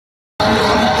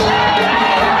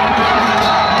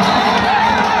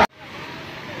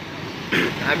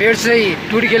मेरो चाहिँ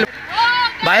टुरी खेल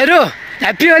भाइहरू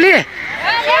ह्याप्पी होली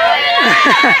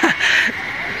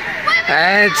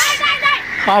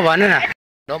भन न।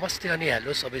 नमस्ते अनि हेलो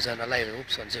सबैजनालाई, होप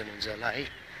सन्चै हुनुहुन्छ होला है।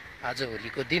 आज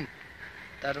होलीको दिन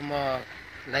तर म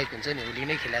लाइक हुन्छ नि होली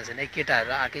नै खेलेको छैन,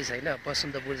 केटाहरू आएकै छैन,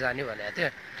 बसन्तपुर जाने भनेको थियो।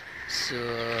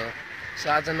 सो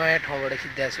आज नयाँ ठाउँबाट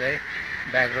खिच्दैछु है,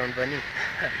 ब्याकग्राउन्ड पनि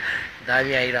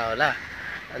दामी आइरह होला।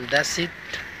 अनि द्याट्स इट,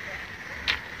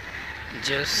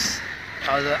 जस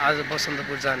आज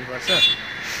बसन्तपुर जानुपर्छ,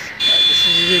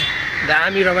 त्यसपछि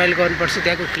दामी रमाइलो गर्नुपर्छ।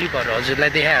 त्यहाँको क्लिपहरू हजुरलाई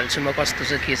देखाइहाल्छु म कस्तो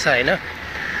छ के छ होइन।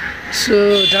 सो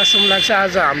जहाँसम्म लाग्छ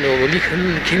आज हाम्रो होली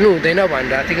खेल्नु हुँदैन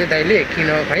भनिरहेको थियो कि दाइले, किन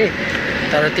भाइ,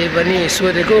 तर त्यही पनि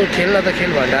सोधेको खेल्न त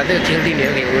खेल भनिरहेको थियो, खेल्दिने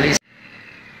हो कि होली।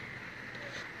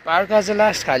 पार्क आज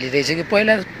लास्ट खाली रहेछ कि,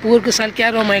 पहिला पोहोरको साल क्या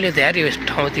रमाइलो थियो यार यो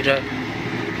ठाउँतिर।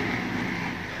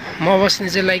 म बस्ने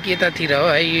चाहिँ लाइक यतातिर हो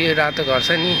है, यो रातो घर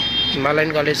छ नि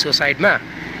हिमालयन कलेजको साइडमा,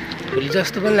 होली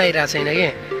जस्तो पनि लागिरहेको छैन कि।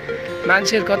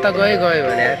 मान्छेहरू कता गयो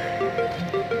भने यार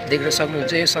देख्न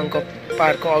सक्नुहुन्छ, यो शङ्कर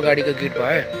पार्कको अगाडिको गेट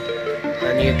भयो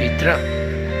अनि यो भित्र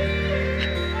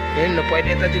हेर्नु पहिले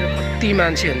यतातिर कति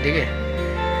मान्छे हुन्थ्यो कि,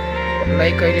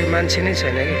 लाइक अहिले मान्छे नै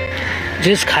छैन कि,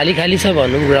 जस खाली खाली छ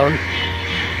भनौँ ग्राउन्ड।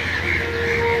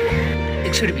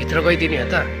 एकचोटि भित्र गइदिने हो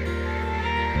त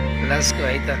लास्टको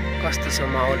है त, कस्तो छ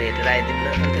माहौल हेरेर आइदिनु न,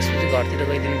 अनि त्यसपछि घरतिर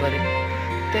गइदिनु पऱ्यो।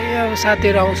 त्यही अब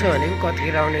साथीहरू आउँछ भने पनि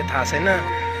कतिखेर आउने थाहा छैन,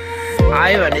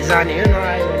 आयो भने जाने हो,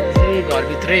 नआयो भने चाहिँ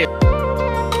घरभित्रै।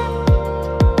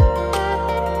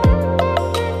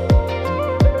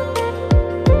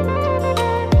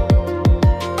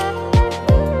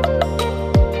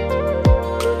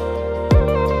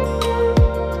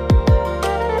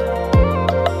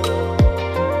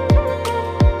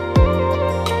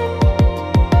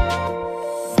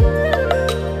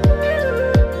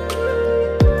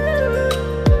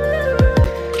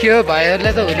 के हो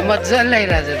भाइहरूलाई त होली मजाले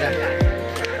लागिरहेछ त।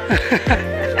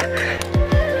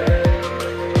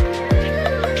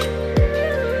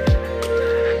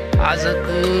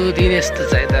 आजको दिन यस्तो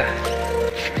छ है त।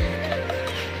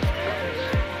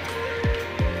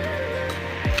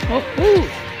 ओहो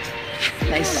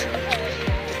नाइस।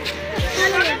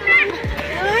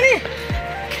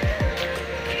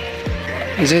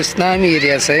 जस्ट दामी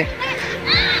एरिया छ है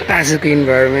आजको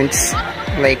इन्भाइरोमेन्ट्स।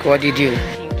 लाइक वाट डिड यु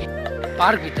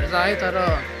पार्कभित्र त आयो तर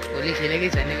होली खेलेकै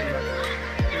छैन कि,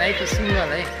 लाइक सिङ्गल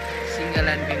है, सिङ्गल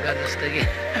एन्ड पिङ्का जस्तो कि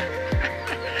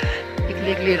एक्लै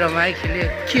एक्लै रमायो खेल्यो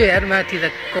के यार। माथि त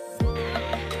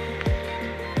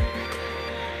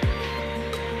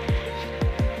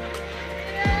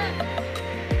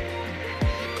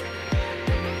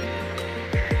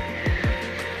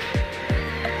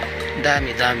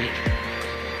दामी दामी।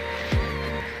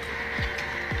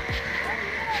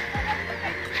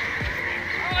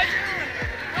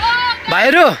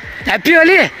 भाइहरू ह्याप्पी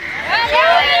होली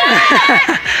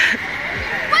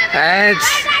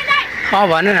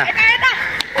भन न।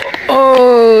 ओ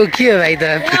के हो भाइ त,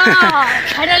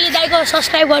 फाइनली दाइको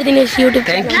सब्स्क्राइब गरिदिनुहोस् YouTube.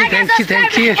 Thank you thank you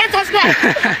thank you.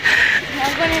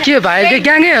 के भाइ त्यो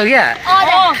ग्याङै हो क्या,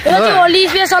 होली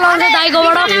स्पेसल आउँछ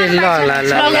दाइकोबाट। ए ल ल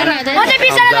ल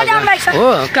हो,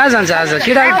 कहाँ जान्छ आज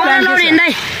केटाको प्लान के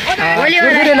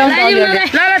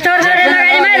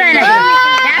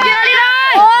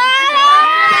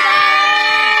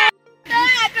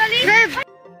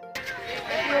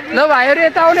ल भाइहरू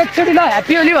यता आउने एकचोटि ल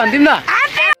ह्याप्पी होली भनिदिउँ न।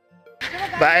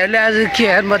 भाइहरूले आज के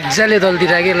यार मजाले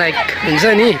दलतिर कि, लाइक हुन्छ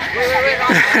नि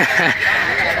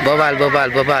बबाल बबाल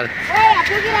बबाल।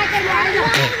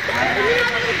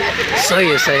 सही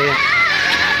हो सही हो,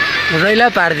 रैला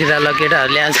पारिदिएर ल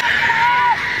केटाहरूले आज।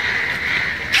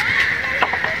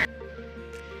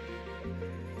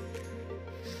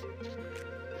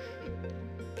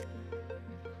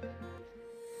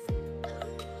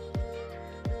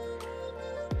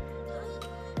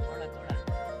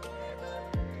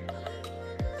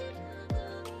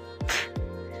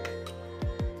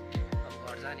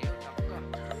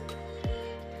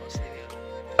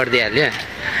 गरिदिइहाल्यो,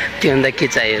 त्योभन्दा के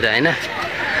चाहियो र होइन।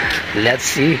 लेट्स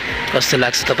सी कस्तो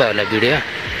लाग्छ तपाईँहरूलाई भिडियो।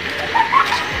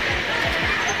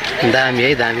 दामी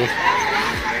है दामी,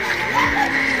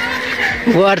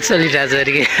 वार चलिरहेछ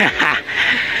अरे कि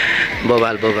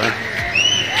बबाल बबाल।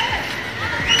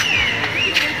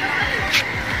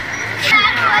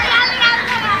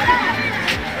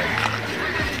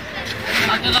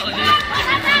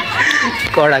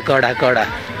 कडा कडा कडा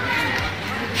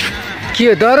के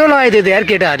हो, डह्रो लगाइदियो त यार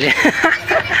केटाहरूले।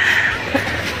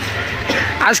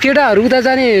 आज केटाहरू उता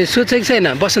जाने सोचेको छैन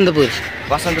बसन्तपुर?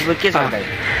 बसन्तपुर के छ भाइ?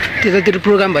 त्यतातिर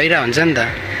प्रोग्राम भइरहेको हुन्छ नि त।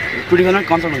 टुरिङमा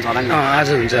कन्सर्ट हुन्छ होला नि। आज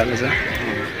हुन्छ होला।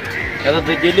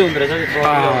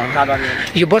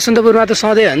 यो बसन्तपुरमा त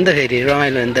सधैँ हो नि त फेरि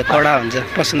रमाइलो हो नि त कडा हुन्छ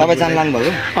तपाईँ जान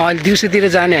लाग्नुभयो अहिले दिउँसोतिर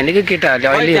जाने भनेको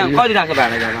केटाहरूले अहिले कति राख्छ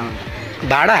भाडा जान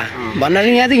भाडा भन्नाले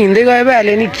यहाँदेखि हिँड्दै गयो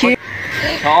भइहाल्यो नि के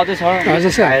अझै छ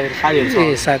हजुर छ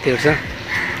ए साथीहरू छ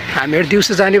हामीहरू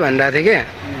दिउँसो जाने भनिरहेको थियो क्या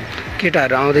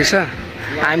केटाहरू आउँदैछ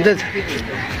हामी त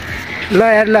ल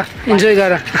यार ल इन्जोय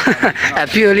गर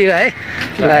ह्याप्पी होली है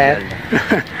ल यार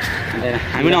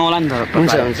हामी आउला नि त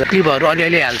हुन्छ हुन्छ क्लिपहरू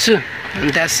अलिअलि हाल्छु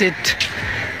द्याट्स इट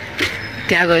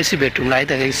त्यहाँ गएपछि भेटौँला है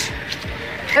त गाइस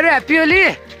अरे happy Holi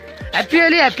happy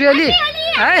Holi happy Holi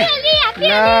है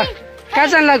ल कहाँ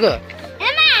जानु लाग्यो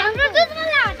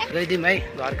गइदिउँ है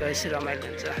घर गएपछि रमाइलो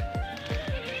हुन्छ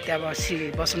त्यहाँ बसी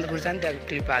बसन्तपुर जाने त्यहाँ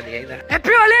क्लिप हालिदिएँ है त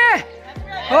ह्याप्पी होली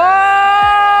हो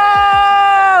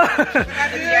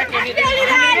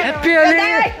ह्याप्पी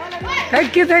होली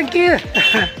थ्याङ्क यू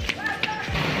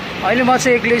अहिले म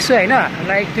चाहिँ एक्लै छु होइन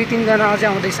लाइक 2-3 जना अझै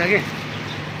आउँदैछ कि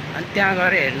अनि त्यहाँ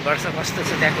गएर हेर्नुपर्छ कस्तो छ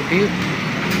त्यहाँको भ्यू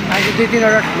अहिले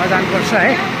 2-3वटा ठाउँमा जानुपर्छ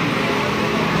है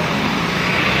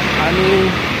अनि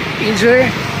इन्जोय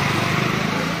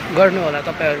गर्नु होला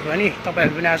तपाईँहरू पनि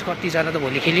आज कतिजना त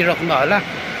भोलि खेलिराख्नु होला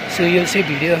सो यो चाहिँ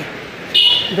भिडियो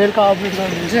बेलुका अपलोड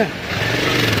गर्नुहुन्छ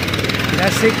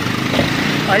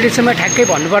अहिले चाहिँ म ठ्याक्कै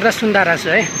भन्नुपर्दा सुन्दा छु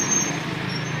है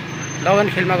लगन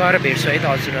फिल्डमा गएर भेट्छु है त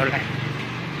हजुरहरूलाई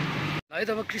है त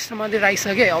अब कृष्ण मन्दिर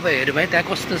आइसकेँ अब हेरौँ है त्यहाँ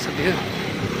कस्तो छ भ्यू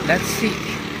लेट्स सी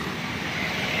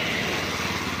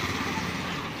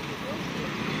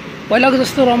पहिलाको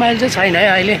जस्तो रमाइलो चाहिँ छैन है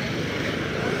अहिले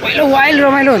पहिला वाइल्ड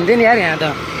रमाइलो हुन्थ्यो नि यार यहाँ त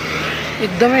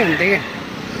एकदमै हुन्थ्यो कि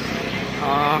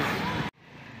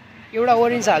एउटा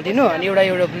ओरेन्ज हालिदिनु अनि एउटा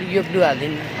यो ब्लू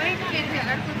हालिदिनु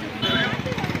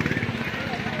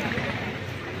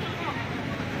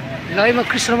ल है म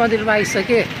कृष्ण मन्दिरमा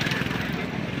आइसकेँ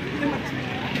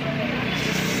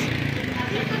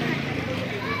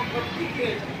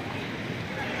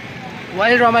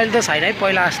वाइल्ड रमाइलो त छैन है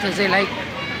पहिला जस्तो चाहिँ लाइक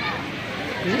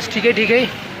ठिकै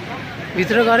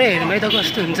भित्र गएर हेरौँ है त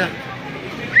कस्तो हुन्छ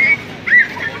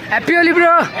ह्याप्पी होली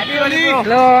ब्रो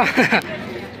ल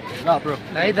ब्रो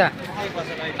है त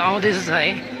आउँदैछ है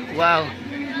वाउ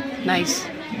नाइस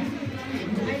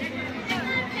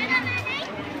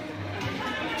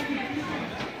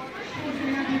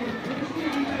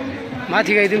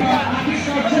माथि गइदिउँ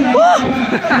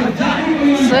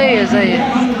सही है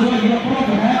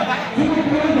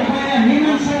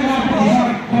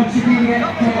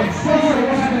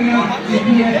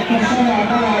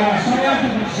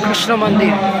कृष्ण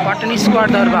मन्दिर पाटन स्क्वायर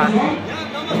दरबार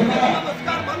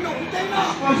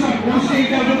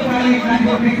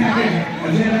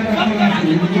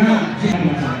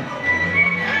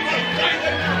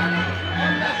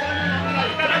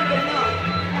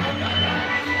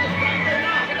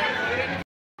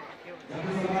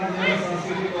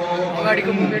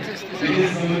अगाडिको मुभमेन्ट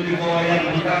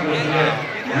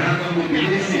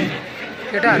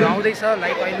केटाहरू आउँदैछ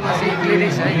लाइक अहिलेमा चाहिँ एक्लै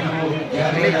छ है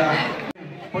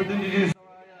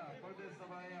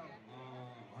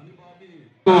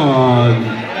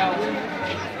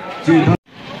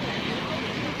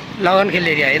लगन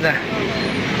खेल्ने एरिया है त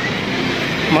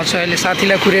म चाहिँ अहिले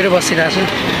साथीलाई कुरेर बसिरहेको छु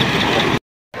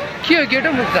के हो केटो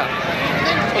मुक्ता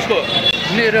उसको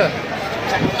मेरो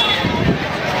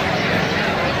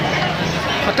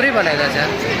खत्रै बनाइरहेको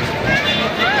छ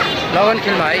लगन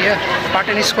खेलमा है यो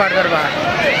पाटन स्क्वायर दरबार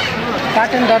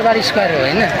पाटन दरबार स्क्वायर हो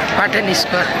होइन पाटन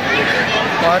स्क्वायर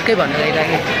अर्कै भन्नु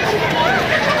गइरहेको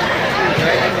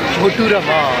छोटु र म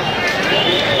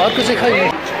अर्को चाहिँ खै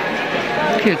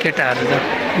के केटाहरू त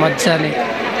मजाले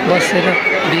बसेर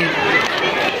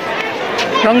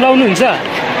रङ लाउनुहुन्छ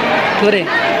थोरै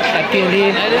ह्याप्पी होली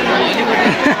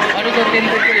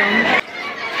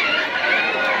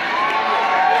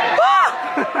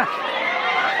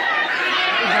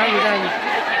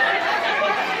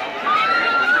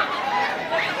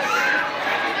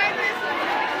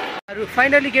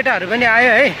फाइनली केटाहरू पनि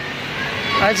आयो है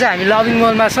अहिले चाहिँ हामी लभिङ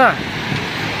मलमा छ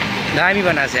दामी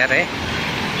बनाएको छ यार है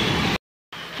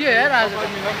के हो यार आज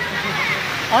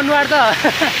अनुहार त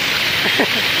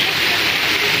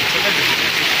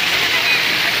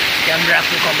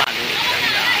क्यामेराको कमाल हो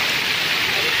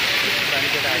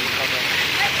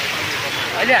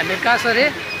अहिले हामी कहाँ छ अरे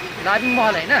लभिङ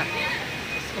महल होइन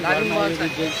लभिङ महल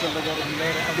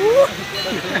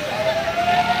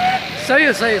सही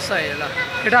हो ल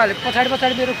केटाहरूले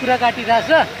पछाडि मेरो कुरा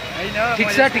काटिरहेछ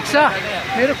ठिक छ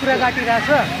मेरो कुरा काटिरहेछ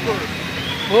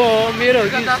हो मेरो हो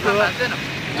कि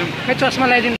खै चस्मा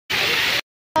लगाइदिनु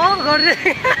गर्दै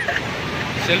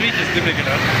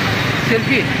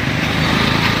सेल्फी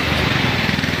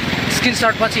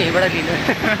स्क्रिनसट पछि यहीँबाट लिनु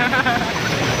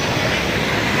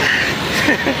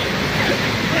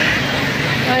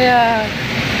आया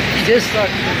जस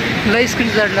ल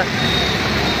स्क्रिनसट ल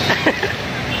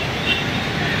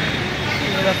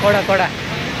कडा कडा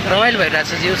रमाइलो भइरहेछ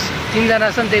जिउस 3 जना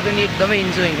छन् त्यही पनि एकदमै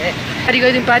इन्जोइङ है पारी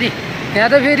गइदिउँ पारी यहाँ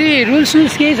त फेरि रुल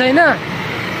सुल्स केही छैन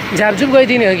झापझुप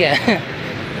गइदिने हो क्या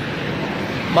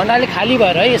भन्नाले खाली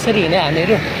भएर है यसरी हिँडे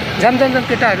हामीहरू जाम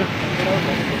केटाहरू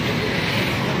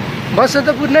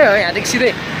बसन्तपुर नै हो यहाँदेखि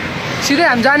सिधै सिधै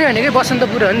हामी जाने भनेकै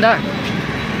बसन्तपुर हो नि त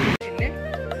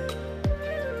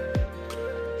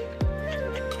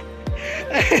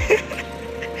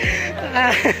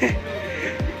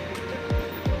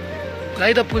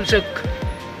है त पुलचोक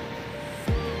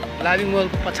लाभिङ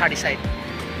मलको पछाडि साइड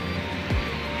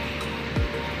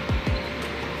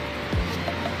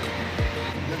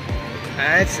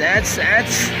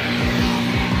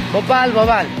बबाल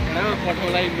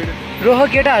रोह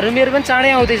केटाहरू मेरो पनि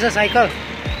चाँडै आउँदैछ साइकल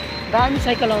दामी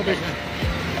साइकल आउँदैछ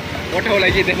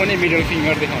पठाउलाई के देखाउने मिडल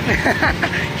फिङ्गर देखाउने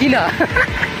किन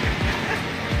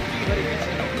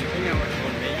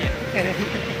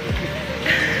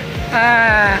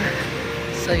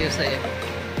सही हो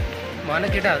भन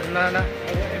केटाहरू ल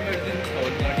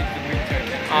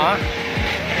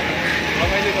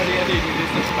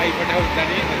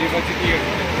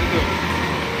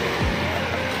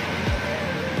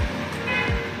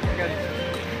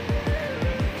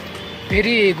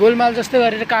फेरि गोलमाल जस्तो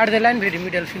गरेर काट्दैला नि फेरि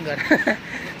मिडल फिङ्गर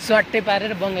स्वाट्टै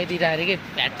पारेर बङ्गाइदिएर अरे कि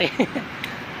फ्याट्टै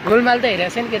गोलमाल त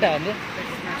हेरेको छ नि केटाहरूले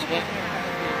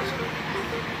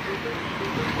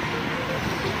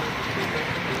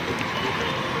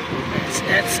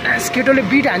केटोले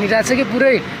बिट हानिरहेको छ कि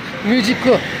पुरै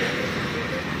म्युजिकको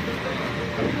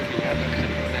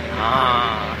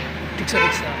ठिक छ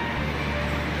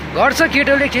गर्छ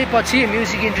केटोले केही पछि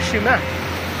म्युजिक इन्डस्ट्रीमा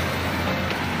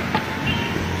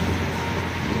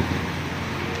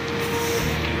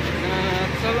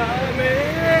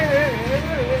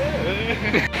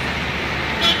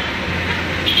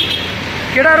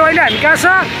केटाहरू अहिले हामी कहाँ छ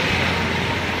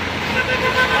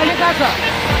अहिले कहाँ छ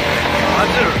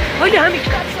हजुर अहिले हामी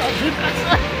कहाँ छ हजुर कहाँ छ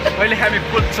अहिले हामी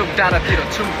पुलचोक डाँडातिर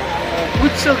छौँ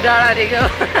पुलचोक डाँडा रे क्या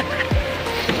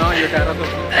यो डाँडा त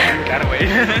गाह्रो भयो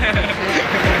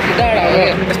डाँडा हो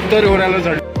यस्तो ओह्रालो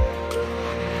झन्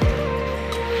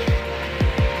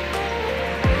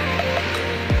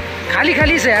खाली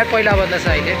खाली छ यार पहिला भन्दा छ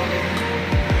अहिले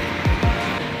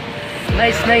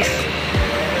नाइस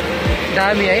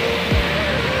दामी है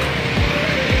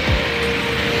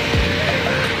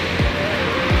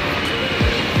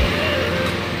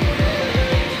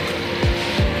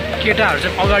केटाहरू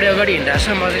चाहिँ अगाडि हिँड्दा छ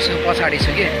म त्यसको पछाडि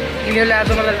छु कि यिनीहरूले आज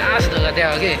मलाई लास्ट धोका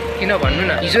दिएको कि किन भन्नु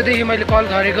न हिजोदेखि मैले कल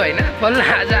गरेको होइन बल्ल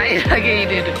आज आइरहेको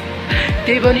यिनीहरू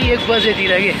त्यही पनि 1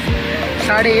 बजेतिर कि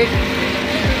 1:30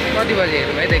 कति बजे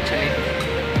हेरौँ है देख्छु नि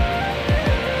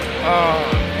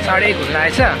 1:30 घुम्न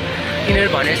आएछ यिनीहरू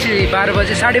भनेपछि 12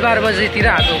 बजे 12:30 बजेतिर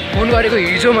हाम्रो फोन गरेको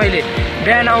हिजो मैले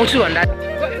बिहान आउँछु भन्दा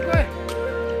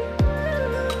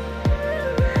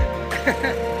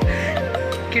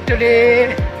केटोले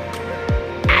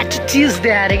एटिट्युड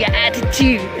देखाएर क्या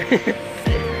एटिट्युड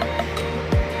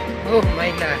ओह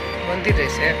माइला मन्दिर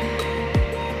रहेछ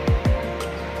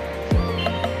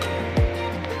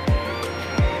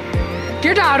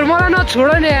केटाहरू मलाई नछोड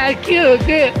नि यार के हो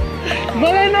के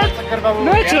मलाई नछोड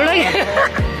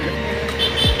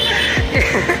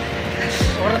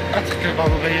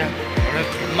बाबु भैया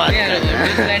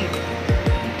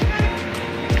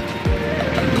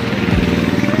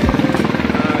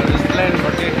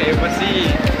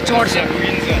चढ्छ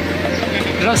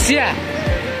रसिया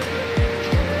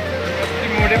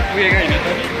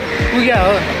पुग्यो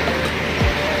हो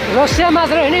रसिया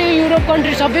मात्र होइन युरोप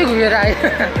कन्ट्री सबै घुमेर आयो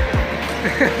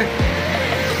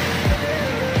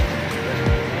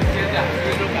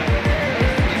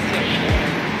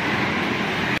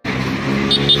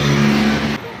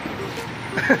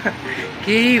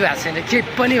केही भएको छैन केही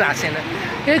पनि भएको छैन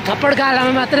एक थप्पड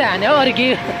गालामा मात्रै हान्यो हो अरू के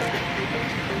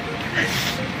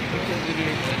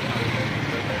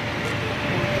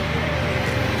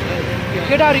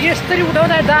केटाहरू यसरी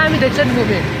उठाउँदा दामी देख्छ नि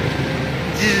मुभमेन्ट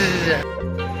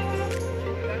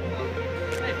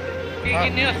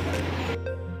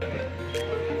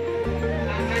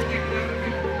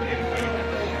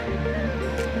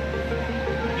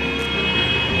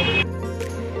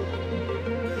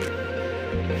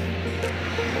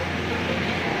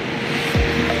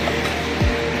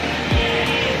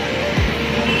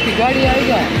गाडी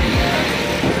आइगा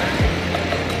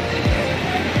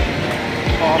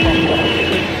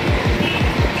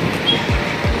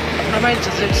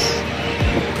रमाइलो छ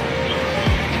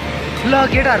ल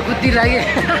केटाहरू कुद्दी लाग्यो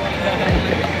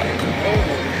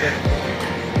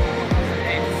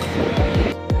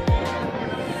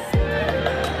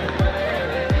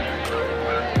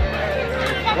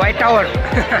टावर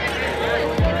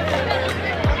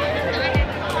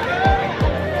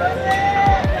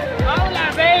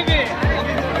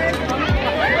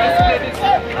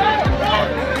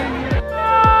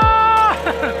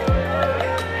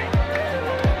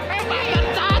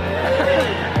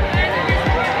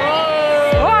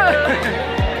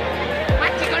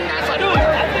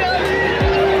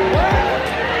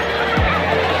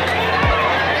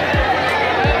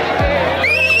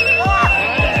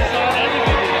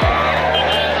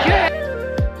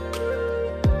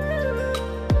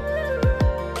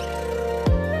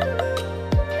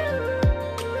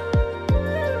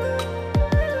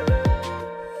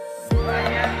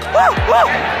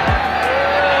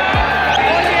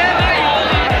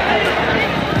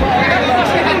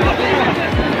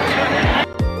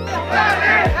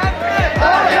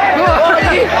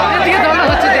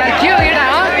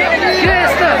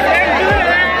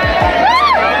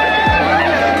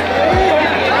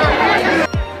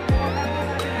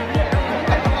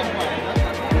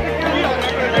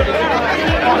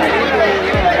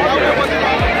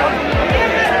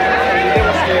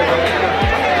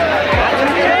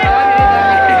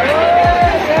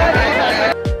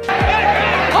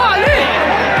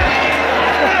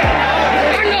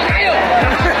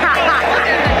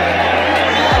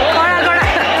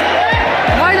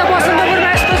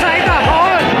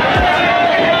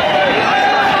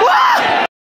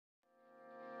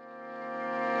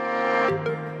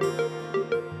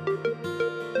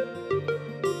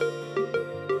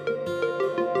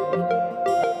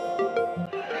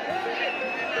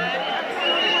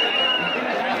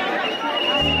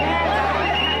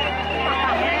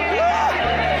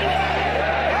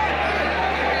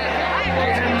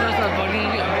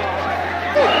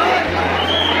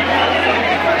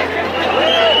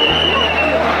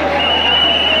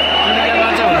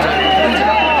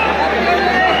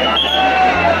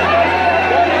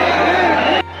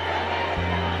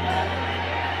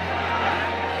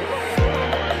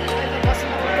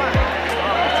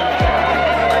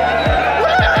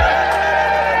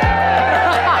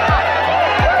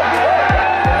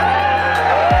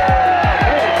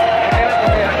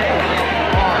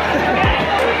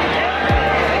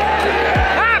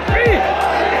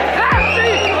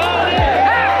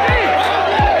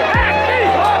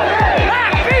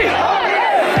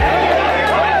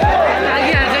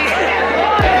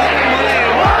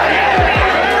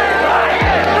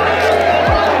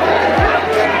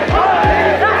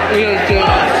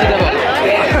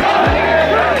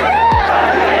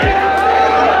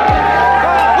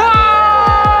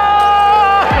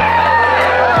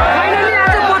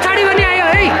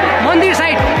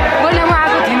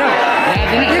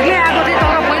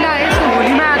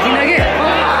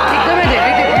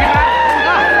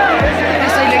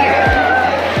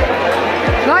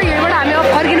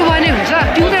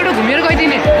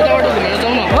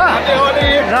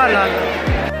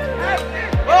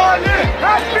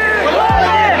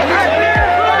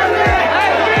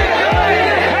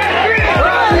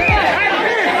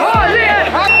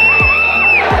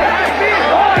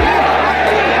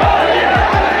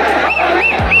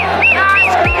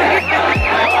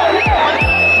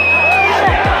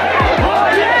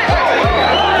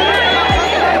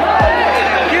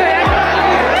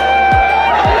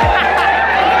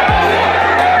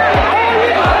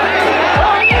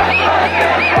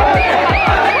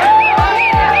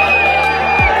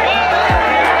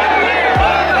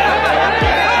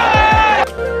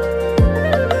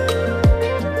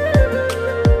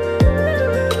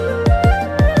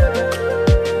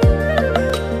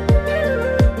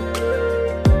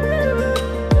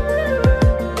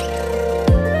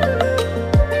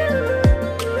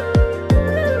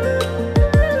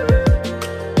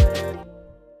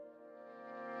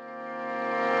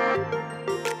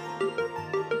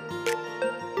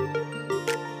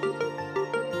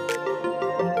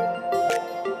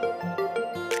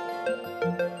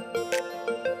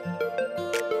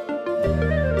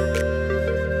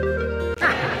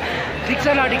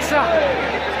रिक्सा रिक्सा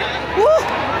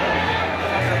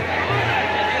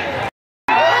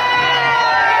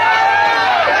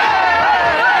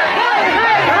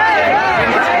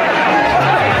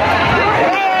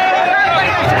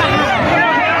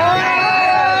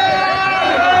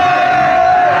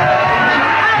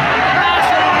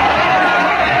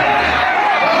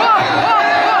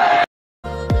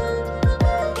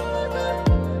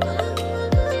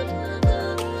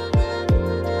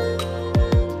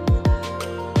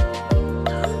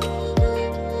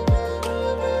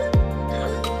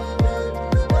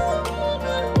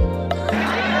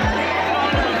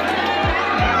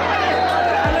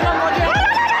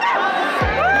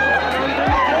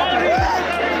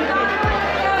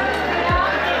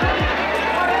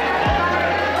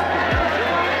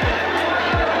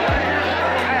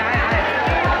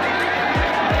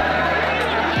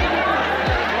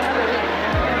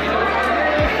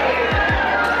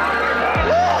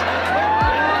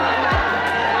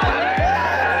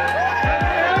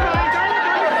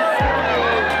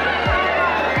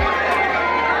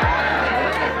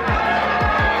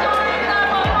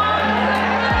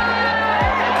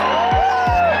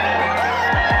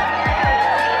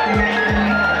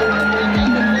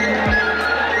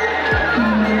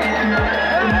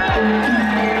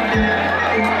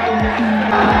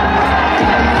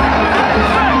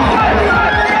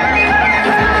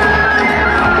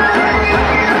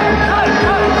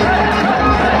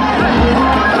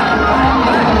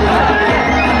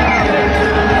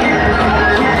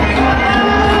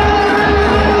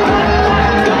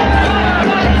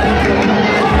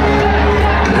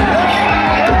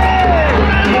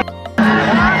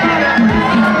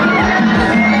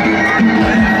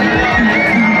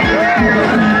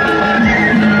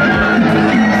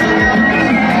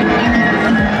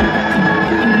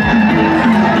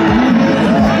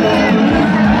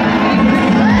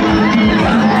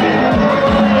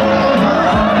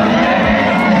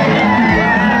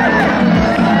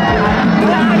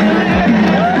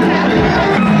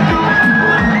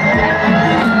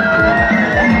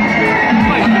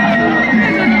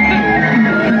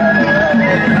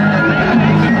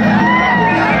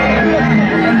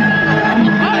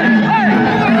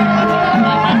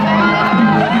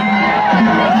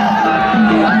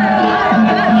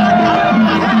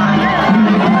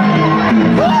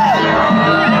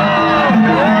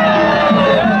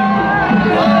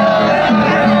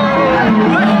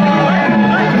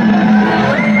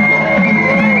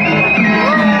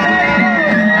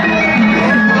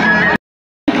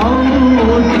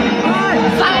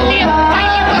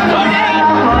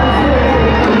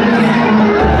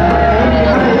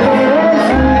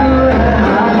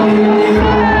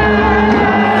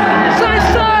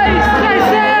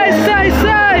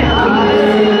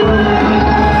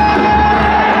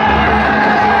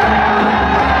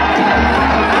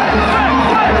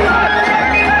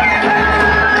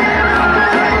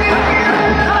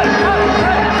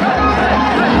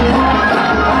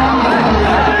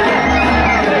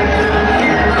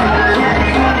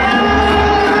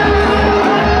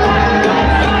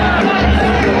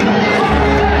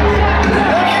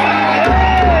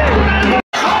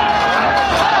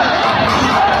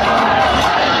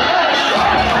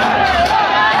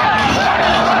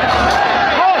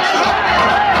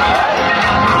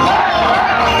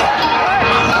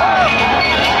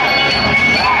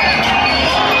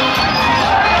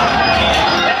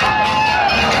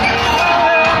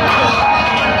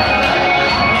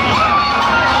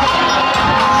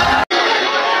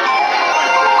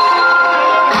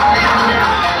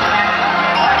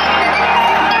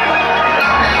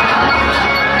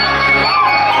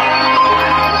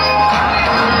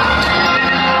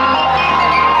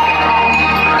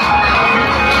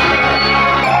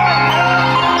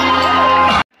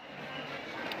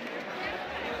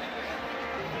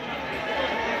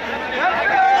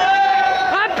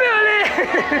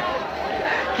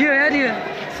के हो यार यो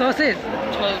ससेज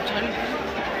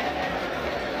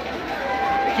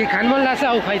के खान मन लाग्छ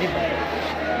आऊ खुवाइदिनु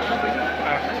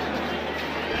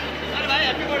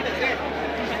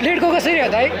प्लेटको कसरी हो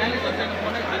दाइ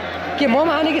के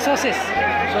मोमो खाने कि ससेज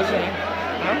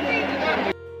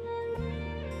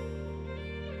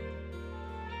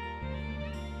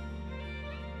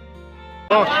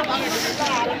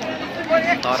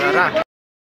तर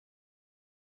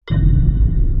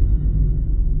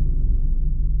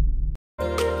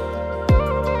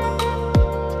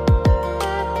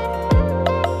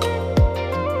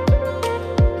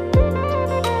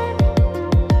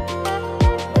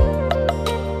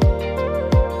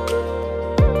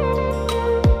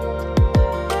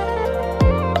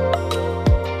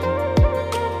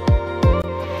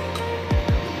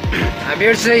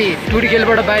हामीहरू चाहिँ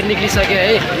टुरिकेलबाट बाहिर निक्लिसक्यो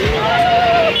है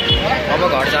अब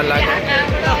घर जान लाग्यो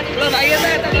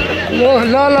ल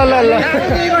ल ल ल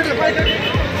ल